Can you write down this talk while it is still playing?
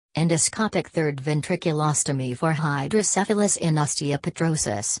Endoscopic third ventriculostomy for hydrocephalus in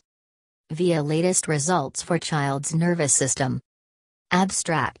osteopetrosis. Via latest results for child's nervous system.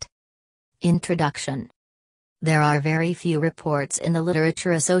 Abstract. Introduction. There are very few reports in the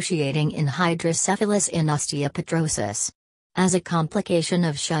literature associating in hydrocephalus in osteopetrosis. As a complication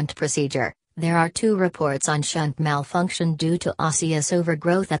of shunt procedure, there are 2 reports on shunt malfunction due to osseous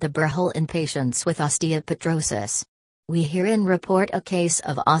overgrowth at the burr hole in patients with osteopetrosis. We herein report a case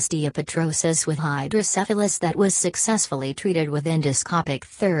of osteopetrosis with hydrocephalus that was successfully treated with endoscopic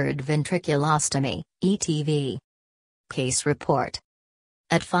third ventriculostomy, ETV. Case report.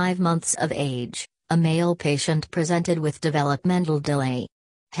 At 5 months of age, a male patient presented with developmental delay.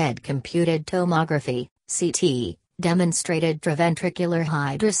 Head computed tomography, CT, demonstrated triventricular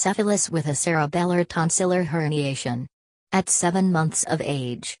hydrocephalus with a cerebellar tonsillar herniation. At 7 months of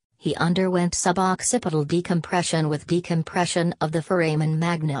age, he underwent suboccipital decompression with decompression of the foramen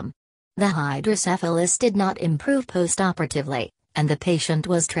magnum. The hydrocephalus did not improve postoperatively, and the patient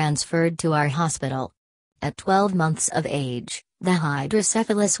was transferred to our hospital. At 12 months of age, the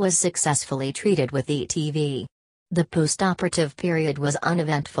hydrocephalus was successfully treated with ETV. The postoperative period was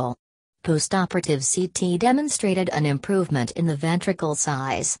uneventful. Postoperative CT demonstrated an improvement in the ventricle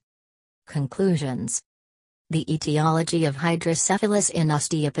size. Conclusions. The etiology of hydrocephalus in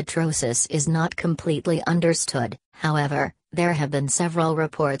osteopetrosis is not completely understood, however, there have been several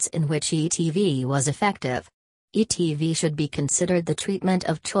reports in which ETV was effective. ETV should be considered the treatment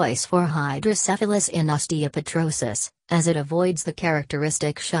of choice for hydrocephalus in osteopetrosis, as it avoids the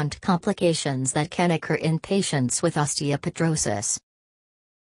characteristic shunt complications that can occur in patients with osteopetrosis.